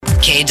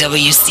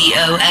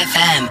KWCO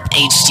FM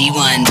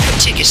HD1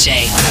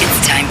 Chickasha.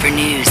 It's time for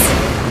news.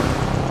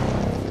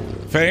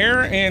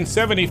 Fair and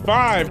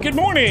 75. Good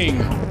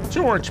morning.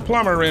 George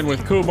Plummer in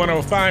with KOOL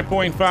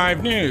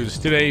 105.5 News.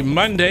 Today,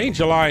 Monday,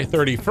 July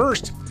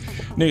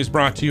 31st. News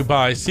brought to you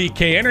by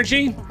CK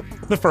Energy,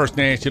 the First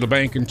National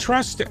Bank and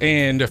Trust,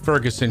 and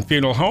Ferguson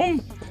Funeral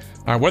Home.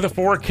 Our weather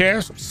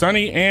forecast,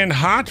 sunny and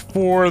hot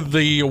for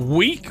the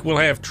week. We'll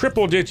have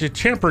triple-digit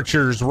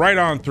temperatures right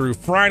on through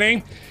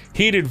Friday.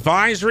 Heat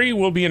advisory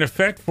will be in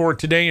effect for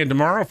today and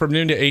tomorrow from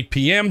noon to 8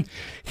 p.m.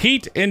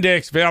 Heat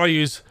index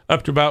values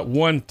up to about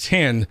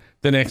 110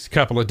 the next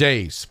couple of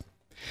days.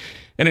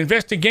 An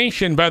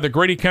investigation by the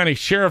Grady County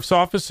Sheriff's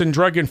Office and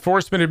Drug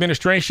Enforcement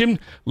Administration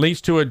leads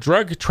to a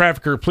drug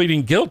trafficker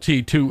pleading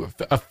guilty to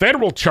a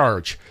federal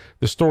charge.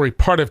 The story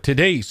part of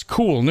today's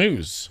KOOL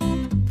News.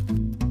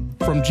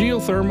 From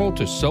geothermal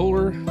to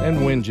solar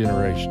and wind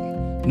generation,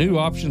 new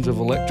options of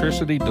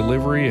electricity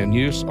delivery and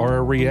use are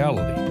a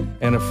reality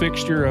and a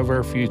fixture of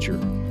our future.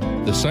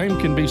 The same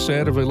can be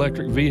said of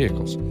electric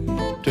vehicles.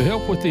 To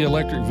help with the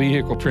electric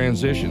vehicle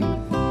transition,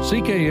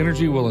 CK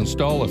Energy will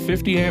install a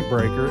 50-amp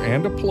breaker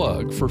and a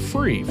plug for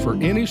free for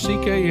any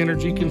CK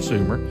Energy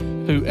consumer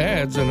who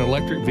adds an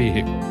electric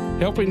vehicle.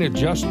 Helping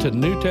adjust to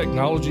new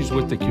technologies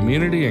with the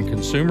community and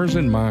consumers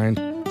in mind,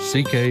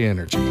 CK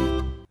Energy.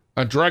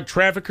 A drug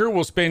trafficker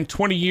will spend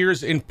 20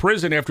 years in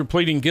prison after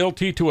pleading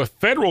guilty to a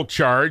federal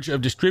charge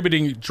of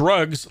distributing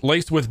drugs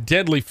laced with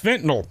deadly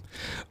fentanyl.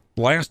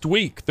 Last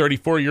week,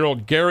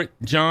 34-year-old Garrett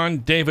John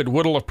David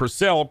Woodle of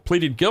Purcell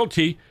pleaded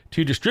guilty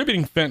to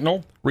distributing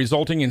fentanyl,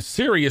 resulting in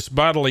serious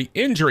bodily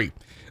injury.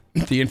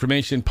 The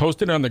information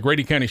posted on the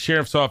Grady County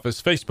Sheriff's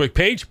Office Facebook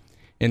page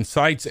and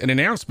cites an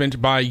announcement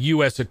by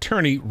U.S.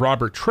 Attorney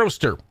Robert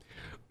Troster.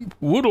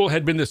 Woodle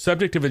had been the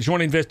subject of a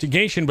joint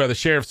investigation by the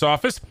Sheriff's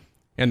Office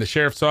and the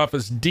Sheriff's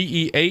Office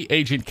DEA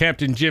agent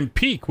Captain Jim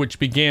Peake, which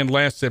began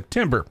last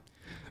September.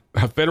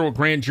 A federal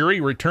grand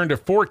jury returned a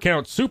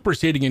 4-count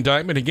superseding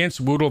indictment against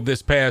Woodle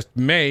this past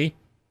May.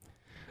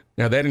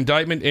 Now, that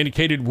indictment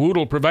indicated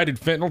Woodle provided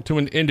fentanyl to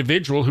an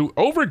individual who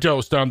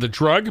overdosed on the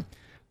drug.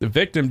 The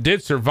victim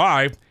did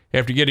survive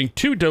after getting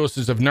 2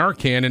 doses of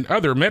Narcan and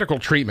other medical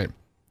treatment.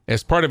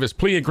 As part of his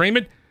plea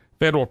agreement,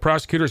 federal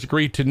prosecutors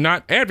agreed to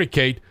not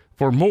advocate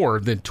for more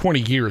than 20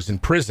 years in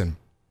prison.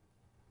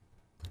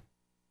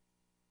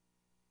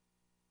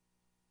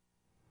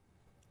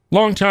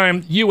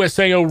 Longtime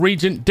USAO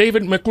Regent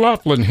David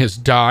McLaughlin has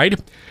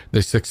died.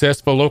 The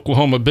successful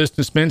Oklahoma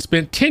businessman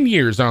spent 10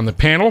 years on the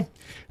panel.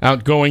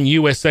 Outgoing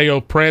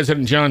USAO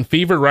President John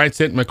Fever writes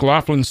that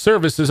McLaughlin's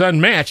service is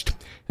unmatched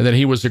and that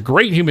he was a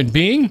great human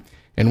being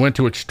and went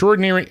to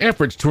extraordinary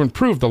efforts to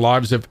improve the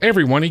lives of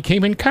everyone he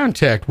came in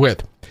contact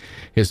with.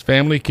 His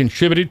family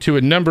contributed to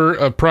a number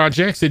of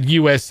projects at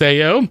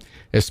USAO,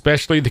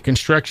 especially the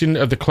construction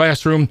of the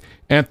classroom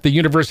at the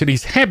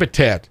university's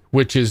Habitat,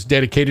 which is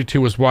dedicated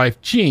to his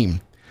wife,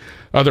 Jean.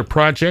 Other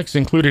projects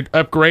included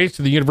upgrades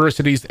to the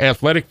university's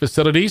athletic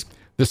facilities,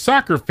 the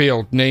soccer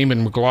field named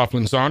in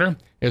McLaughlin's honor,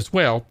 as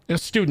well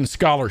as student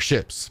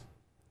scholarships.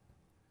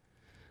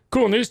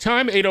 KOOL News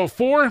Time,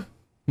 8:04.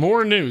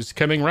 More news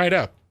coming right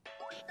up.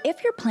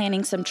 If you're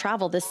planning some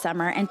travel this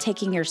summer and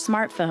taking your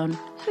smartphone,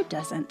 who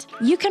doesn't?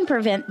 You can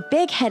prevent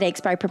big headaches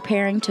by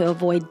preparing to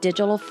avoid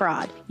digital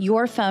fraud.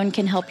 Your phone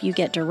can help you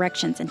get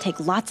directions and take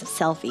lots of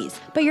selfies,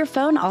 but your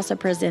phone also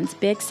presents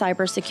big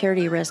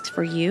cybersecurity risks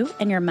for you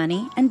and your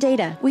money and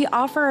data. We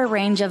offer a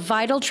range of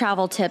vital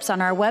travel tips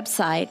on our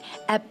website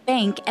at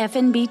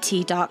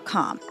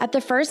bankfnbt.com. At the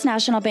First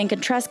National Bank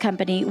and Trust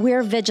Company,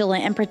 we're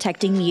vigilant in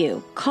protecting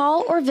you.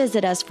 Call or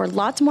visit us for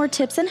lots more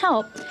tips and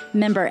help.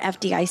 Member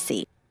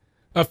FDIC.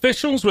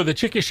 Officials with the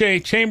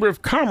Chickasha Chamber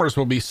of Commerce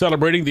will be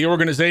celebrating the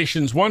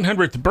organization's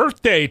 100th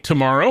birthday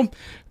tomorrow.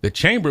 The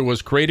chamber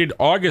was created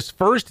August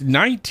 1st,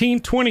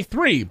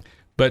 1923,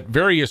 but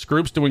various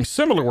groups doing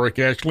similar work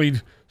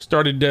actually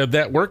started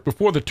that work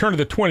before the turn of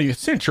the 20th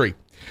century.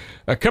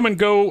 A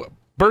come-and-go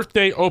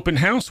birthday open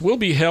house will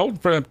be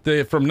held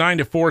from 9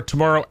 to 4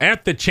 tomorrow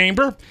at the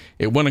chamber.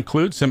 It will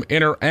include some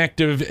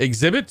interactive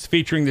exhibits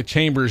featuring the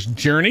chamber's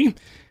journey.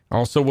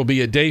 Also will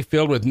be a day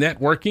filled with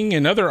networking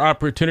and other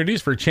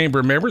opportunities for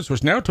chamber members,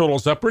 which now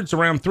totals upwards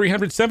around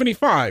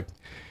 375.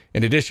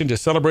 In addition to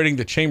celebrating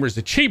the chamber's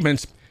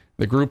achievements,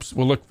 the groups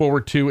will look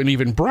forward to an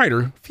even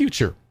brighter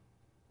future.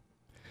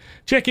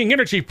 Checking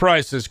energy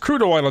prices,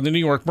 crude oil on the New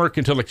York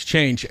Mercantile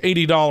Exchange,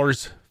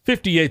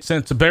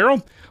 $80.58 a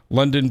barrel.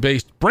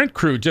 London-based Brent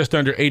crude just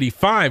under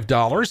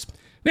 $85.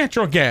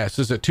 Natural gas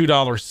is at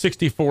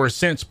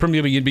 $2.64 per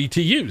million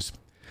BTUs.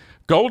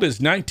 Gold is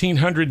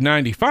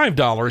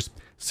 $1,995.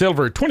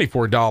 Silver,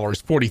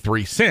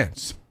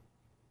 $24.43.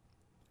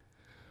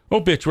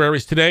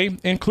 Obituaries today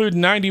include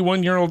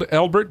 91-year-old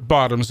Albert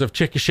Bottoms of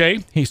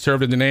Chickasha. He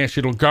served in the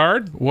National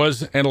Guard,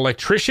 was an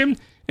electrician,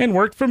 and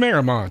worked for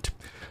Marymount.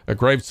 A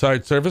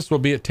graveside service will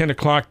be at 10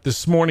 o'clock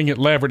this morning at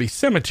Laverty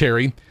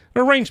Cemetery.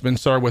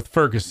 Arrangements are with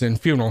Ferguson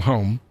Funeral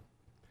Home.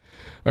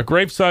 A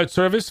graveside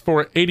service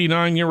for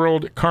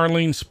 89-year-old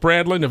Carlene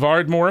Spradlin of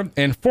Ardmore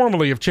and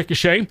formerly of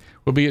Chickasha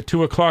will be at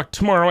 2 o'clock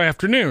tomorrow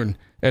afternoon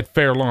at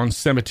Fairlawn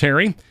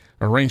Cemetery.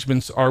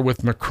 Arrangements are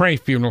with McCrae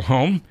Funeral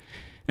Home.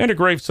 And a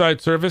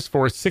graveside service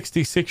for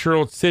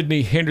 66-year-old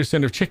Sidney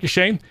Henderson of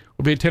Chickasha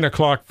will be at 10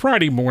 o'clock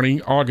Friday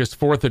morning, August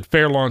 4th at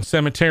Fairlawn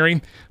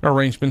Cemetery.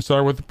 Arrangements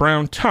are with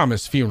Brown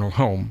Thomas Funeral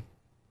Home.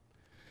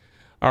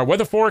 Our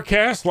weather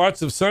forecast,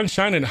 lots of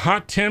sunshine and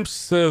hot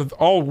temps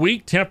all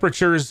week.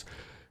 Temperatures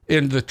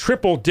in the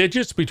triple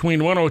digits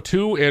between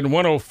 102 and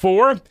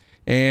 104.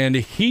 And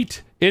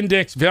heat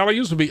index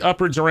values will be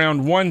upwards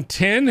around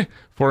 110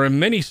 for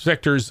many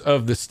sectors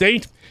of the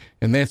state.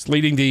 And that's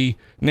leading the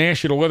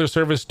National Weather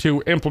Service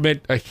to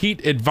implement a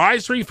heat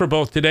advisory for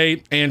both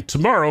today and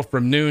tomorrow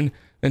from noon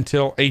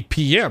until 8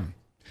 p.m.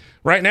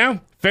 Right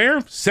now,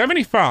 fair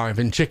 75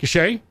 in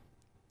Chickasha.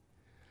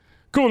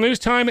 Cool news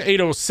time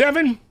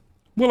 8:07.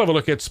 We'll have a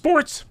look at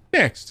sports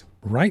next.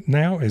 Right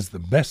now is the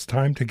best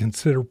time to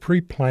consider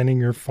pre-planning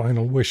your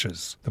final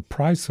wishes. The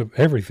price of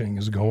everything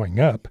is going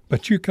up,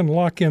 but you can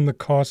lock in the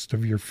cost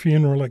of your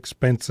funeral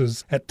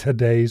expenses at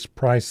today's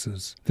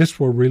prices.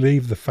 This will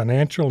relieve the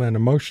financial and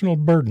emotional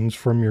burdens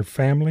from your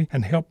family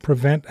and help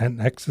prevent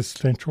an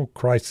existential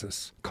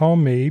crisis. Call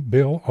me,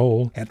 Bill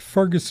Ohl, at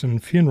Ferguson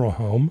Funeral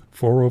Home,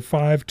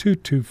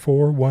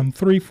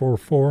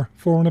 405-224-1344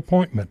 for an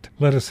appointment.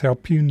 Let us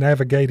help you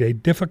navigate a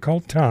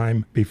difficult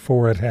time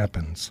before it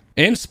happens.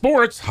 In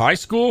sports, high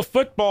school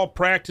football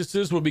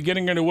practices will be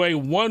getting underway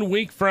 1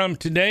 week from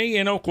today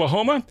in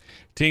Oklahoma.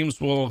 Teams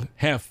will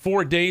have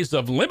 4 days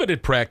of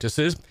limited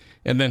practices,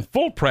 and then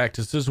full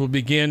practices will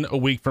begin a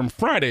week from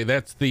Friday.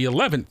 That's the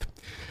 11th.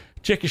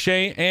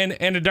 Chickasha and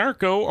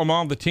Anadarko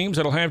among the teams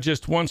that'll have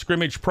just one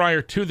scrimmage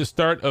prior to the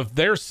start of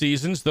their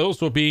seasons.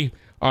 Those will be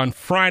on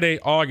Friday,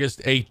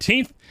 August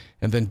 18th,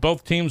 and then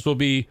both teams will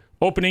be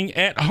opening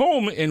at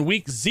home in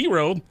week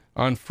 0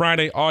 on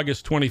Friday,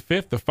 August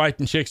 25th. The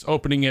Fightin' Chicks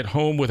opening at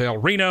home with El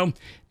Reno,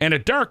 and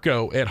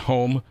Anadarko at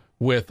home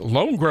with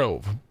Lone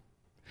Grove.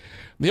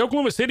 The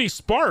Oklahoma City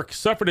Spark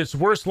suffered its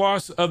worst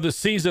loss of the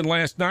season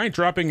last night,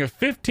 dropping a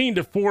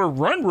 15-4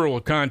 run rule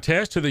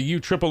contest to the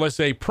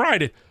USSSA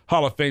Pride at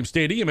Hall of Fame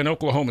Stadium in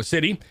Oklahoma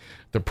City.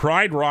 The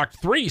Pride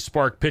rocked 3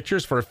 Spark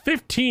pitchers for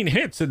 15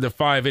 hits in the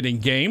 5-inning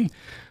game.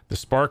 The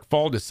Spark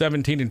fall to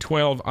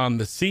 17-12 on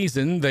the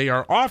season. They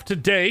are off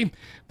today.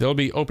 They'll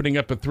be opening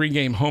up a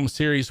 3-game home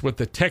series with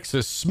the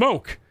Texas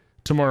Smoke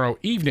tomorrow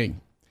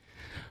evening.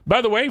 By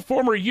the way,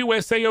 former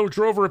USAO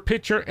Drover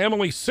pitcher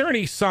Emily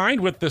Cerny signed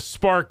with the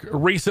Spark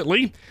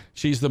recently.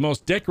 She's the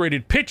most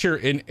decorated pitcher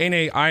in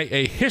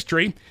NAIA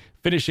history,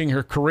 finishing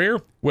her career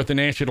with the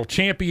national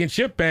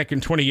championship back in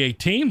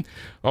 2018.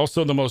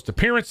 Also the most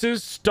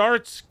appearances,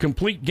 starts,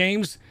 complete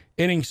games,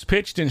 innings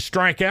pitched, and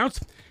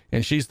strikeouts.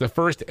 And she's the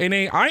first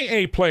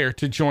NAIA player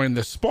to join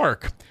the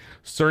Spark.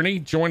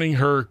 Cerny joining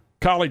her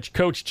college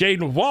coach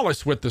Jaden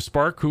Wallace with the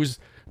Spark, who's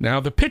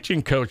now the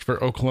pitching coach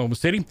for Oklahoma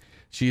City.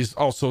 She's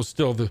also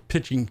still the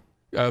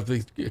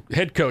the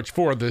head coach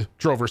for the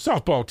Drover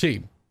softball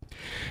team.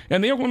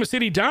 And the Oklahoma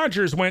City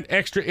Dodgers went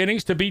extra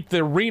innings to beat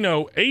the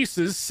Reno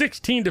Aces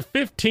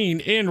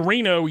 16-15 in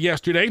Reno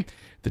yesterday.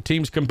 The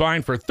teams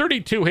combined for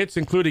 32 hits,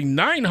 including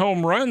 9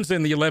 home runs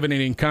in the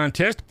 11-inning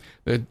contest.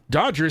 The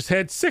Dodgers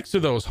had 6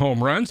 of those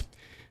home runs,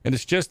 and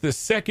it's just the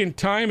second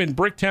time in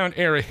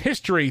Bricktown-era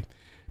history,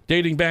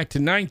 dating back to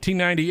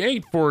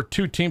 1998, for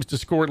 2 teams to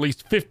score at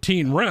least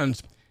 15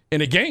 runs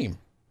in a game.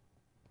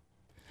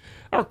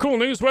 Our cool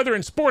news, weather,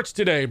 and sports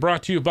today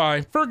brought to you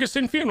by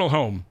Ferguson Funeral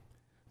Home,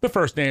 the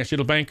First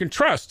National Bank and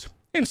Trust,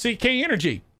 and CK Energy.